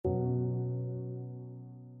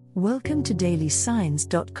Welcome to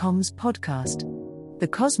dailysigns.com's podcast. The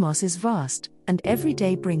cosmos is vast, and every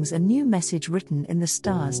day brings a new message written in the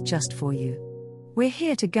stars just for you. We're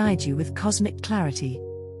here to guide you with cosmic clarity.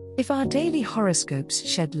 If our daily horoscopes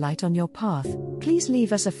shed light on your path, please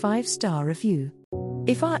leave us a 5-star review.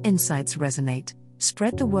 If our insights resonate,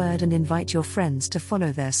 spread the word and invite your friends to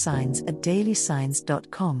follow their signs at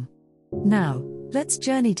dailysigns.com. Now, let's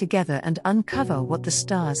journey together and uncover what the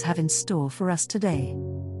stars have in store for us today.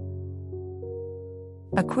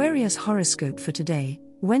 Aquarius horoscope for today,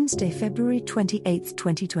 Wednesday, February 28,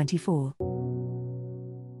 2024.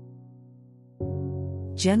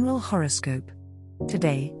 General horoscope.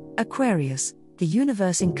 Today, Aquarius, the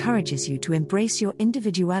universe encourages you to embrace your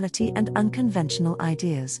individuality and unconventional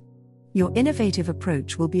ideas. Your innovative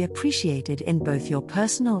approach will be appreciated in both your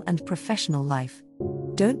personal and professional life.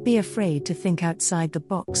 Don't be afraid to think outside the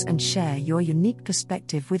box and share your unique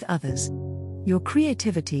perspective with others. Your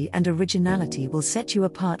creativity and originality will set you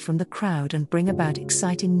apart from the crowd and bring about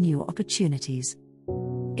exciting new opportunities.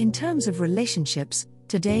 In terms of relationships,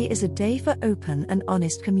 today is a day for open and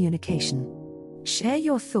honest communication. Share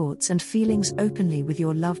your thoughts and feelings openly with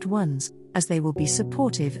your loved ones, as they will be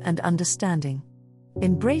supportive and understanding.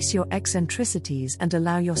 Embrace your eccentricities and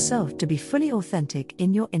allow yourself to be fully authentic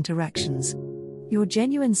in your interactions. Your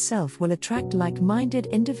genuine self will attract like-minded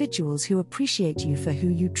individuals who appreciate you for who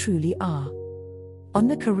you truly are. On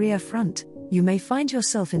the career front, you may find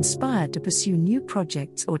yourself inspired to pursue new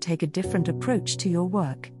projects or take a different approach to your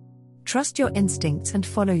work. Trust your instincts and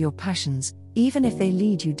follow your passions, even if they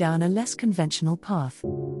lead you down a less conventional path.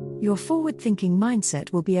 Your forward-thinking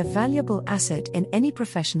mindset will be a valuable asset in any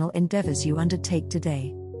professional endeavors you undertake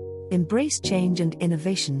today. Embrace change and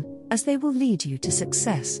innovation, as they will lead you to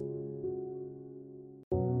success.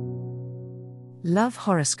 Love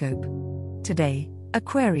horoscope. Today,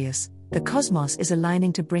 Aquarius, the cosmos is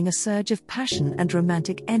aligning to bring a surge of passion and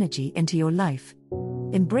romantic energy into your life.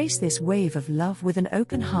 Embrace this wave of love with an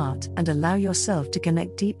open heart and allow yourself to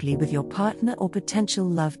connect deeply with your partner or potential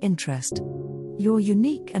love interest. Your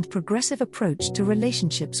unique and progressive approach to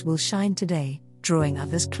relationships will shine today, drawing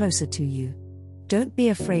others closer to you. Don't be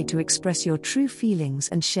afraid to express your true feelings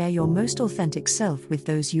and share your most authentic self with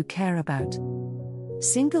those you care about.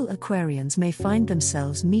 Single Aquarians may find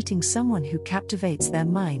themselves meeting someone who captivates their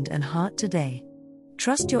mind and heart today.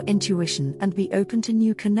 Trust your intuition and be open to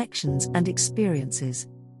new connections and experiences.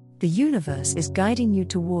 The universe is guiding you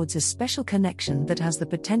towards a special connection that has the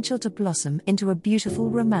potential to blossom into a beautiful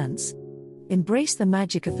romance. Embrace the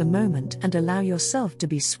magic of the moment and allow yourself to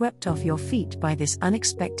be swept off your feet by this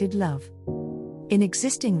unexpected love. In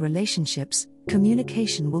existing relationships,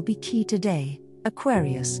 communication will be key today,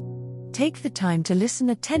 Aquarius. Take the time to listen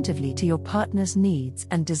attentively to your partner's needs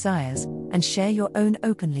and desires, and share your own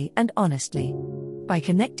openly and honestly. By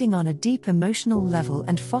connecting on a deep emotional level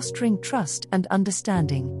and fostering trust and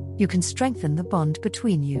understanding, you can strengthen the bond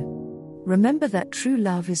between you. Remember that true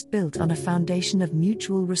love is built on a foundation of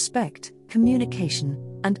mutual respect, communication,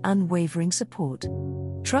 and unwavering support.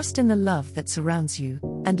 Trust in the love that surrounds you,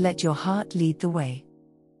 and let your heart lead the way.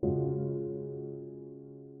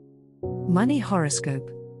 Money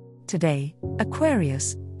horoscope. Today,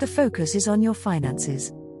 Aquarius, the focus is on your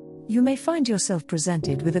finances. You may find yourself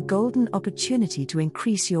presented with a golden opportunity to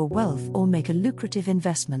increase your wealth or make a lucrative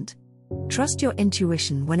investment. Trust your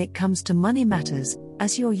intuition when it comes to money matters,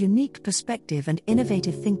 as your unique perspective and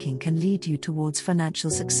innovative thinking can lead you towards financial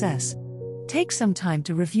success. Take some time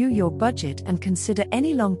to review your budget and consider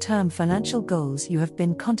any long-term financial goals you have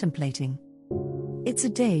been contemplating. It's a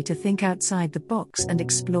day to think outside the box and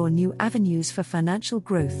explore new avenues for financial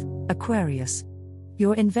growth, Aquarius.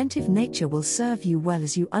 Your inventive nature will serve you well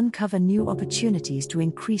as you uncover new opportunities to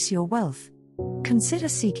increase your wealth. Consider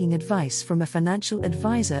seeking advice from a financial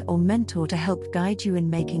advisor or mentor to help guide you in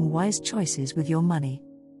making wise choices with your money.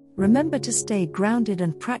 Remember to stay grounded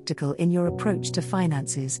and practical in your approach to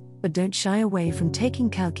finances, but don't shy away from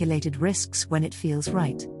taking calculated risks when it feels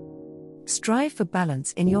right. Strive for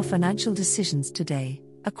balance in your financial decisions today,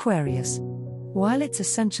 Aquarius. While it's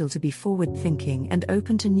essential to be forward-thinking and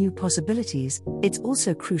open to new possibilities, it's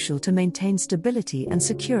also crucial to maintain stability and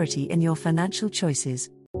security in your financial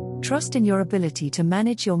choices. Trust in your ability to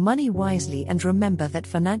manage your money wisely and remember that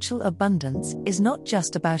financial abundance is not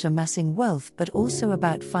just about amassing wealth but also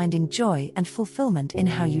about finding joy and fulfillment in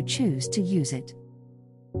how you choose to use it.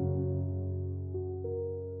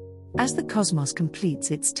 As the cosmos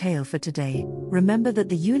completes its tale for today, remember that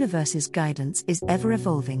the universe's guidance is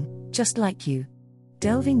ever-evolving, just like you.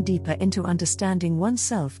 Delving deeper into understanding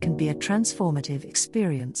oneself can be a transformative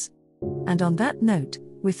experience. And on that note,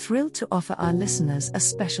 we're thrilled to offer our listeners a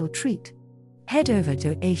special treat. Head over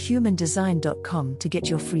to ahumandesign.com to get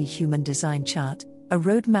your free human design chart, a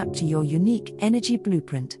roadmap to your unique energy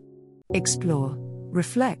blueprint. Explore,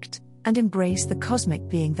 reflect, and embrace the cosmic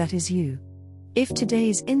being that is you. If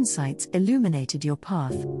today's insights illuminated your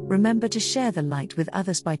path, remember to share the light with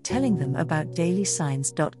others by telling them about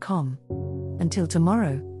dailysigns.com. Until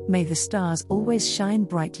tomorrow, may the stars always shine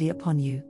brightly upon you.